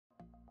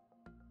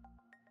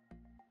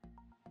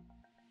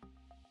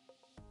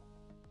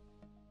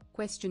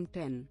Question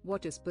 10.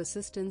 What is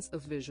persistence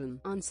of vision?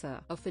 Answer.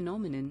 A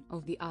phenomenon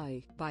of the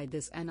eye. By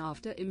this and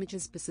after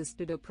images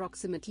persisted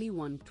approximately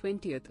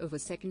 1/20th of a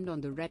second on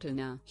the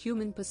retina.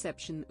 Human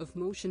perception of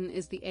motion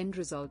is the end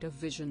result of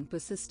vision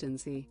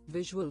persistency.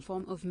 Visual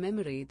form of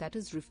memory that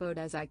is referred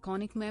as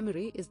iconic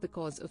memory is the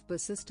cause of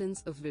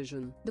persistence of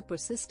vision. The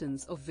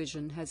persistence of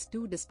vision has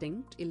two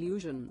distinct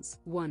illusions.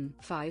 1.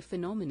 Phi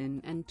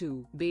phenomenon and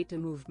 2. Beta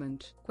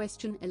movement.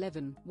 Question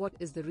 11. What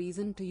is the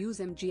reason to use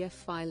MGF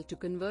file to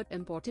convert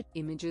imported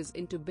images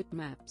into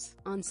bitmaps?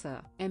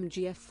 Answer.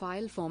 MGF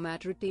file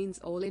format retains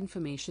all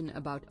information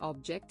about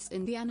objects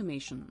in the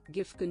animation.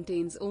 GIF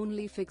contains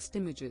only fixed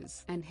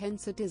images and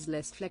hence it is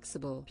less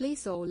flexible.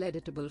 Place all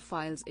editable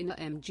files in a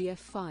MGF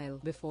file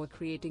before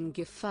creating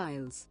GIF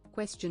files.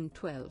 Question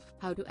 12.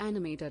 How to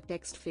animate a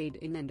text fade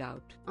in and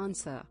out?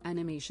 Answer.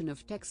 Animation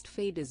of text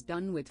fade is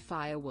done with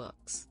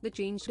fireworks. The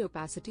changed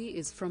opacity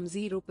is from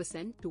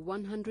 0% to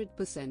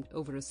 100%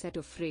 over a set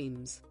of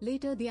frames.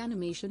 Later the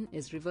animation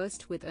is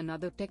reversed with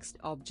another text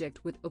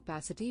object with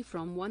opacity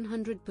from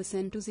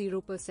 100% to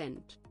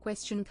 0%.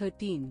 Question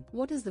 13.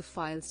 What is the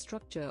file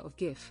structure of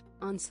GIF?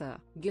 Answer.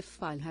 GIF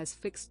file has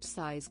fixed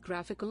size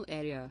graphical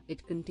area.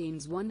 It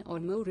contains one or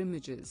more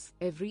images.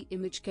 Every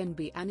image can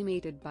be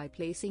animated by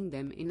placing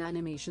them in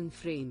animation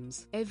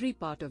frames. Every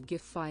part of GIF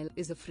file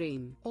is a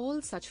frame.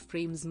 All such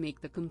frames make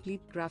the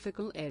complete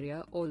graphical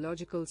area or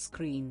logical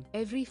screen.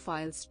 Every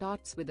file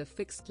starts with a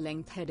fixed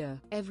length header.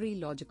 Every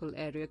logical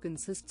area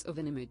consists of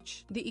an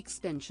image, the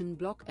extension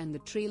block and the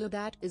trailer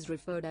that is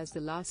referred as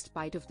the last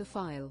byte of the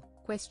file.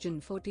 Question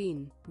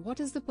 14.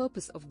 What is the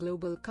purpose of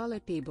global color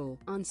table?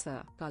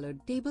 Answer. Colored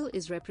table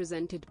is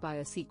represented by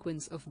a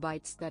sequence of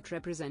bytes that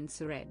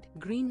represents red,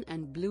 green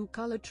and blue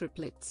color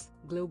triplets.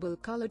 Global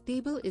color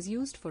table is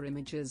used for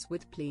images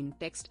with plain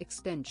text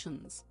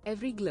extensions.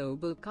 Every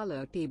global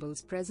color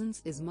table's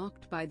presence is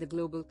marked by the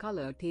global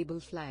color table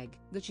flag.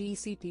 The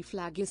GCT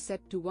flag is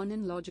set to 1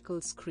 in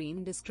logical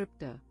screen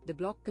descriptor. The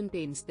block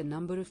contains the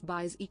number of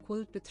bytes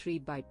equal to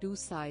 3/2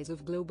 size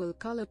of global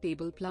color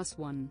table plus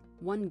 1.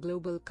 One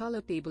global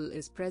color table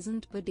is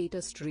present per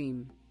data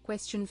stream.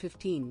 Question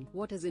 15.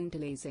 What is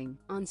interlacing?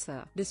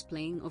 Answer.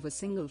 Displaying of a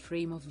single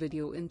frame of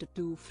video into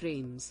two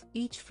frames.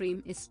 Each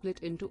frame is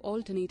split into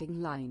alternating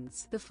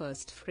lines. The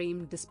first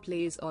frame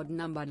displays odd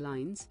numbered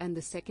lines and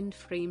the second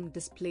frame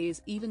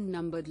displays even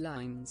numbered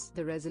lines.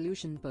 The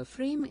resolution per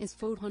frame is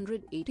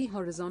 480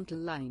 horizontal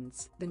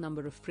lines. The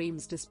number of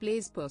frames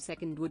displays per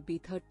second would be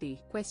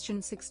 30.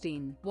 Question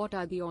 16. What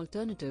are the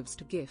alternatives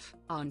to GIF?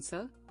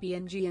 Answer.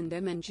 PNG and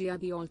MNG are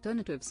the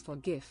alternatives for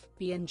GIF.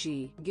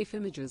 PNG GIF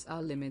images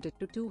are limited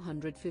to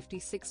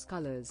 256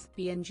 colors.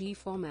 PNG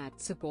format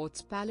supports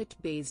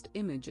palette-based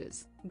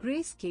images,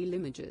 grayscale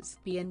images.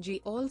 PNG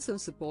also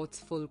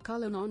supports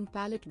full-color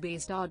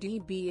non-palette-based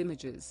RGB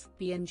images.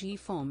 PNG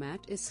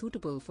format is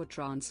suitable for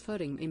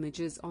transferring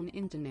images on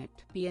internet.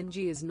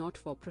 PNG is not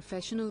for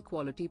professional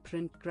quality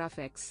print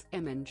graphics.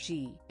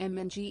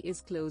 MNG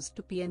is close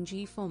to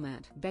PNG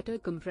format. Better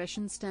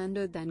compression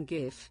standard than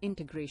GIF.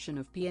 Integration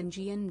of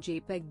PNG and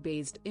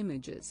JPEG-based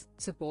images.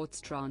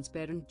 Supports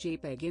transparent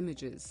JPEG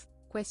images.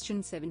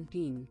 Question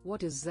 17.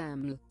 What is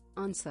XAML?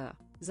 Answer.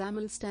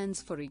 XAML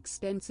stands for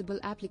Extensible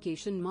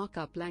Application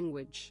Markup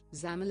Language.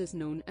 XAML is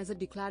known as a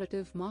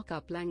declarative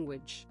markup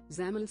language.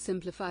 XAML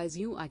simplifies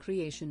UI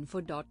creation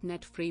for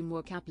 .NET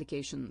Framework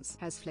applications.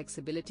 Has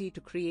flexibility to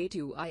create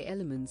UI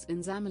elements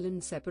in XAML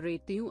and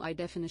separate the UI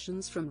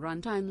definitions from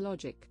runtime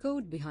logic.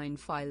 Code behind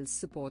files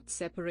supports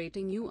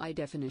separating UI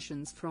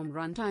definitions from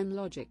runtime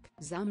logic.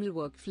 XAML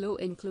workflow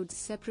includes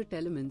separate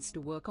elements to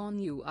work on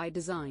UI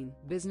design,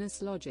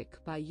 business logic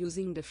by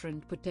using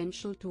different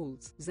potential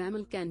tools.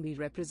 XAML can be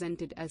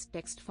represented as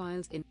text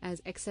files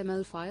as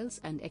XML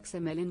files and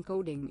XML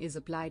encoding is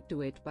applied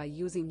to it by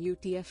using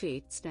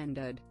UTF-8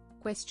 standard.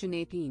 Question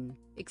 18.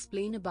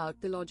 Explain about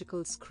the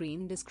logical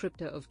screen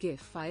descriptor of GIF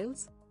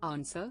files.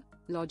 Answer.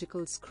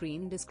 Logical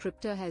screen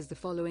descriptor has the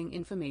following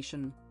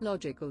information.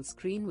 Logical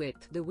screen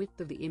width, the width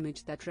of the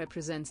image that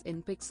represents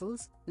in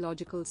pixels.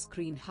 Logical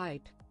screen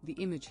height, the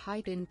image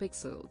height in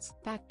pixels.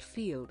 Tact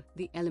field,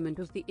 the element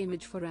of the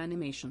image for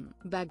animation.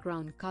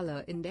 Background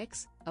color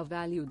index, a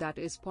value that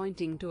is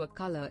pointing to a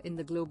color in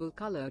the global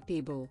color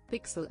table.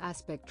 Pixel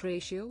aspect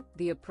ratio,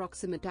 the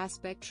approximate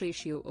aspect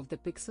ratio of the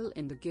pixel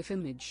in the GIF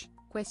image.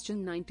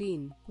 Question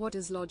 19. What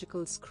is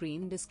logical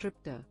screen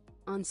descriptor?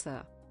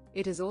 Answer.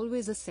 It is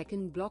always a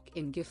second block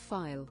in GIF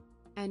file.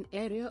 An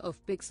area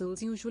of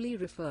pixels usually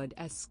referred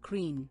as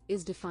screen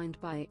is defined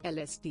by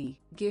LSD.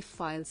 GIF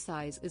file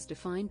size is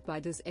defined by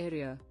this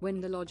area. When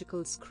the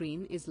logical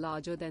screen is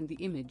larger than the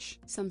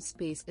image, some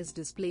space is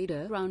displayed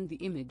around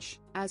the image.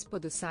 As per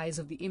the size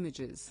of the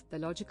images, the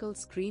logical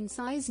screen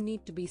size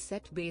need to be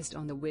set based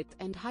on the width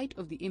and height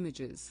of the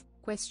images.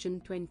 Question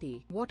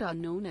 20. What are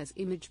known as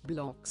image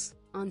blocks?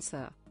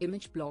 Answer.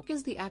 Image block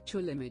is the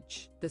actual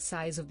image. The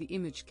size of the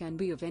image can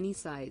be of any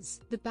size.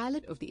 The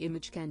palette of the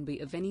image can be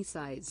of any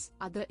size.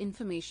 Other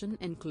information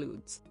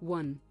includes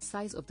 1.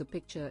 Size of the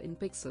picture in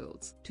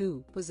pixels.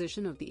 2.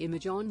 Position of the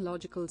image on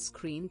logical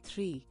screen.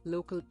 3.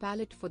 Local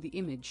palette for the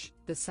image.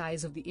 The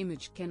size of the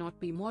image cannot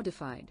be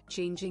modified.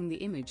 Changing the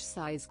image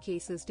size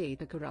causes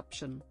data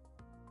corruption.